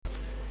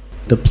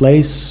the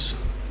place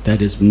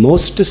that is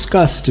most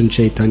discussed in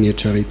Chaitanya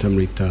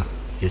Charitamrita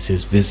is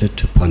his visit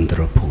to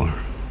Pandaripur.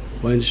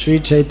 When Sri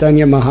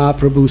Chaitanya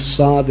Mahaprabhu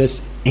saw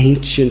this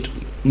ancient,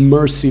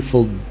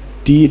 merciful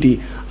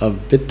deity of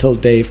Vittal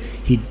Dev,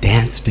 he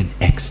danced in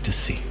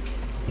ecstasy.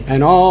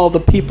 And all the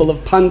people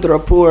of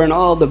Pandaripur and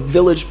all the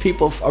village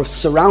people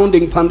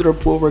surrounding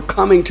Pandaripur were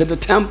coming to the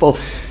temple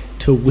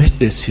to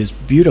witness his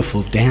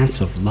beautiful dance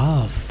of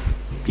love.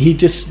 He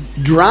just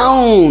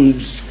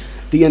drowned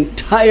the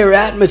entire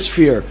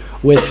atmosphere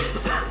with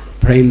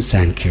Prem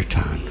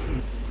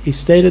Sankirtan. He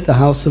stayed at the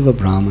house of a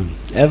Brahmin.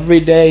 Every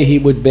day he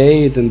would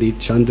bathe in the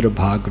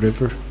Chandrabhag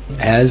river,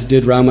 as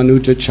did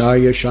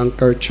Ramanujacharya,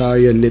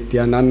 Shankaracharya,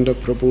 Nityananda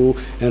Prabhu,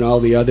 and all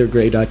the other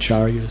great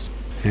acharyas.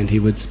 And he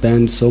would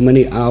spend so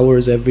many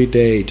hours every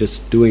day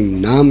just doing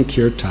Nam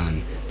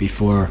Kirtan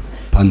before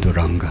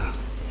Panduranga.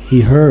 He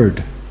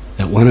heard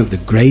that one of the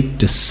great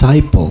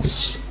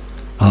disciples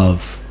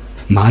of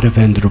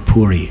Madhavendra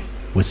Puri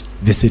was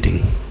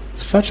visiting.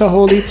 Such a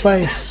holy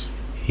place.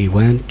 He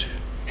went,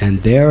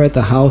 and there at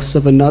the house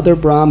of another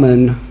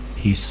Brahmin,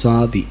 he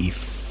saw the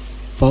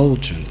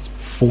effulgent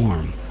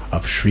form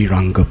of Sri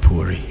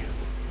Rangapuri.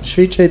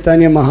 Sri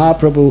Chaitanya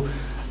Mahaprabhu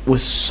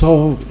was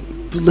so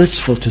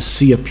blissful to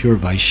see a pure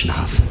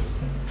Vaishnava.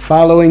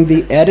 Following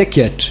the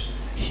etiquette,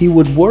 he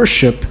would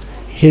worship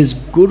his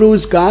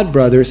guru's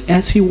godbrothers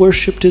as he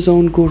worshipped his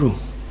own guru.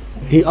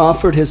 He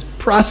offered his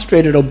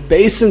prostrated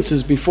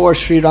obeisances before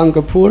Sri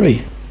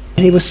Rangapuri.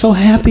 And he was so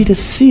happy to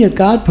see a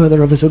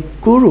godbrother of his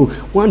guru,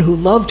 one who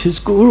loved his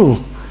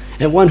guru,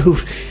 and one who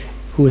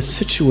was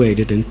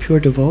situated in pure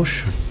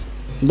devotion.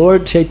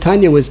 Lord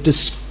Chaitanya was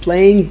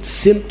displaying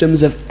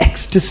symptoms of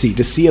ecstasy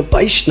to see a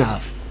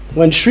Vaishnava.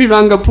 When Sri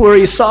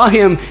Rangapuri saw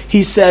him,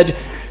 he said,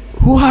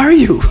 "Who are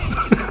you?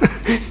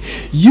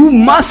 You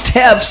must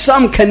have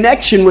some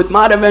connection with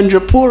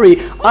Madhavendra Puri,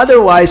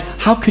 otherwise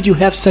how could you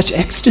have such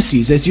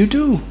ecstasies as you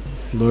do?"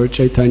 Lord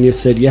Chaitanya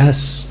said,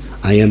 "Yes,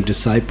 I am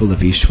disciple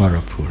of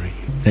Ishvara Puri."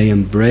 They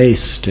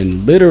embraced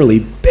and literally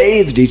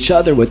bathed each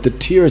other with the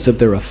tears of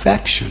their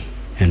affection.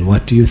 And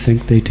what do you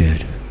think they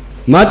did?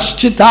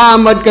 Machchita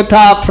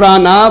madgata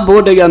prana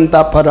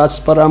bodhayanta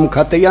parasparam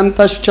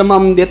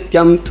katayantaschamam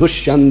nityam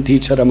tushyanti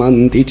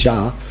charamanti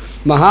cha.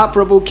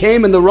 Mahaprabhu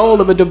came in the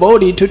role of a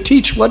devotee to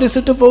teach what is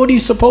a devotee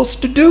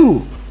supposed to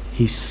do.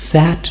 He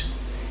sat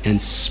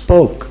and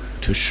spoke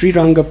to Sri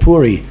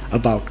Rangapuri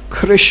about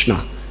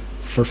Krishna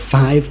for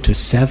 5 to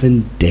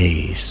 7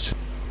 days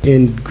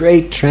in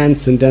great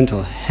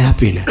transcendental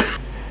happiness.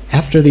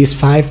 After these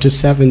 5 to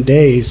 7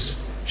 days,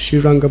 Sri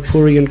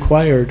Rangapuri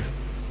inquired,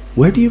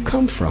 "Where do you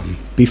come from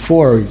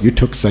before you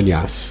took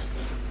sannyas?"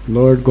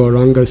 Lord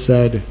Gauranga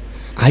said,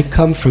 "I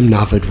come from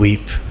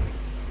Navadvip."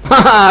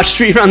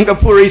 Sri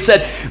Rangapuri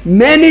said,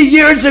 "Many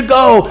years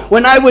ago,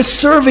 when I was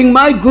serving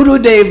my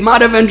Gurudev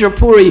Madhavendra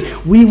Puri,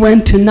 we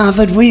went to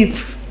Navadvip.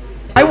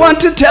 I want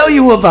to tell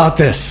you about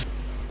this.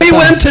 We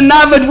went to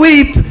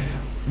Navadvip.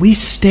 We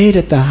stayed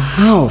at the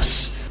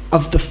house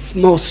of the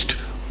most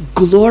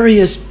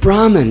glorious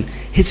Brahmin.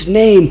 His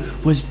name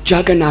was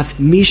Jagannath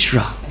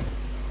Mishra.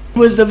 He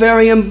was the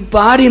very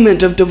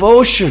embodiment of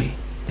devotion.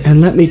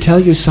 And let me tell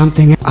you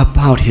something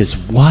about his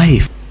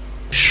wife,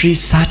 Sri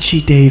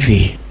Sachi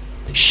Devi.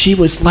 She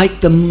was like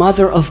the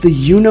mother of the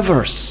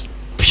universe,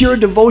 pure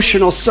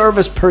devotional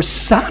service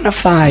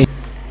personified.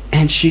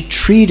 And she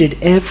treated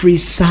every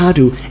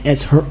sadhu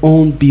as her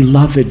own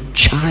beloved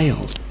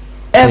child.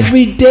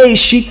 Every day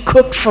she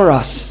cooked for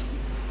us.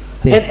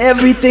 And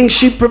everything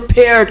she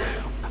prepared,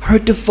 her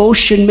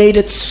devotion made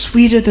it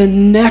sweeter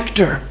than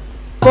nectar.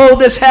 Oh,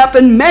 this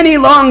happened many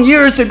long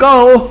years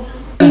ago.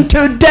 And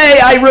today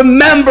I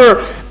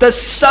remember the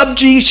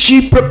sabji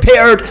she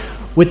prepared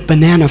with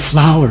banana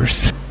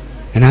flowers.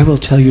 And I will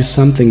tell you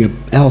something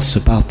else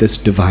about this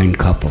divine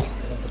couple.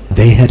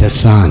 They had a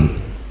son.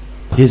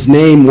 His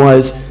name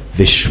was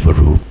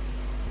Vishwarup.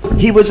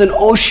 He was an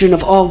ocean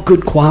of all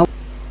good qualities.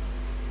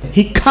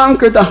 He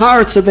conquered the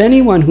hearts of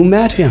anyone who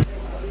met him.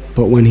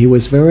 But when he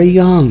was very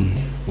young,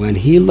 when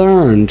he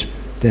learned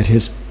that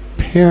his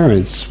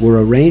parents were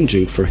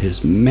arranging for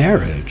his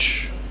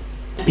marriage,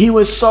 he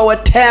was so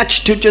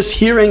attached to just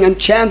hearing and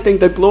chanting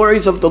the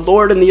glories of the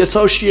Lord and the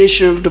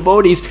association of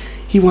devotees,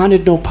 he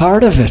wanted no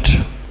part of it.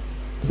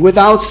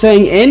 Without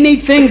saying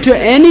anything to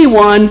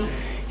anyone,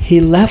 he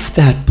left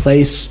that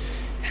place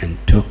and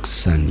took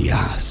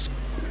sannyas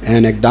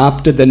and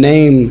adopted the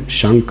name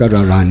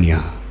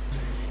Shankararanya.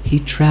 He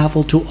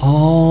traveled to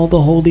all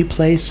the holy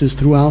places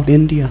throughout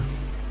India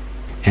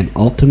and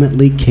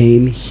ultimately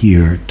came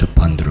here to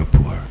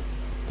Pandaripur.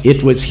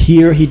 It was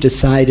here he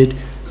decided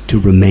to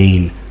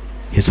remain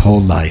his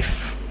whole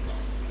life.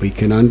 We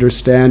can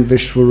understand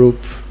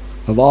Vishwarup,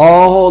 of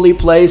all holy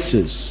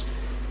places,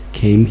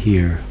 came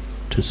here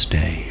to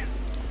stay.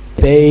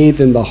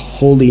 Bathe in the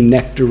holy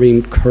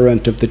nectarine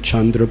current of the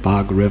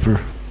Chandrabhag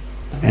river,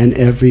 and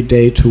every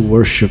day to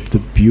worship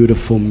the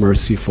beautiful,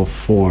 merciful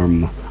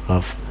form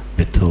of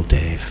Vittal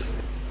Dev.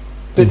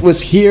 It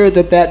was here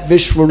that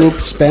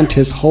Vishwarup spent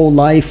his whole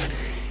life,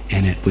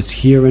 And it was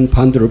here in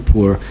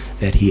Pandaripur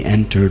that he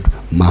entered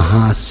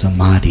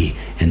Mahasamadhi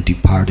and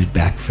departed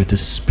back for the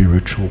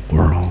spiritual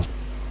world.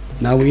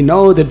 Now we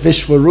know that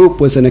Vishwarup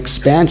was an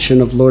expansion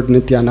of Lord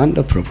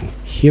Nityananda Prabhu.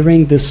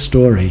 Hearing this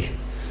story,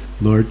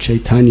 Lord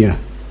Chaitanya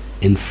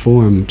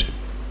informed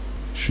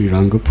Sri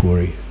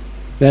Rangapuri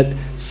that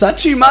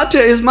Sachimata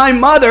is my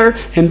mother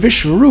and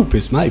Vishwarup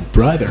is my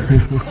brother.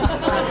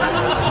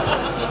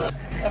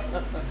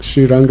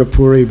 Sri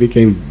Rangapuri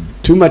became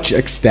too much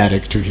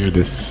ecstatic to hear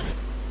this.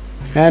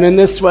 And in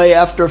this way,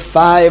 after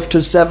 5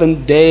 to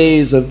 7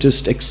 days of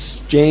just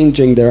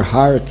exchanging their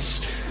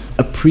hearts,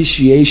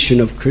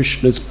 appreciation of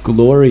Krishna's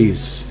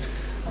glories,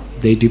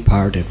 they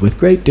departed with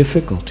great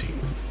difficulty.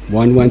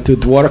 One went to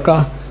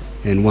Dwarka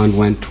and one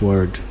went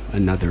toward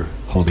another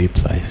holy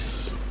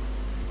place.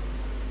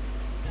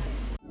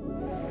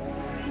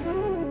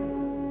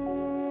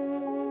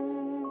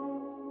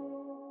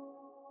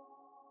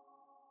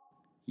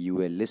 You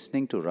were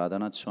listening to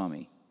Radhanath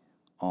Swami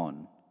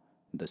on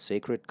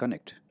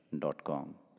thesacredconnect.com.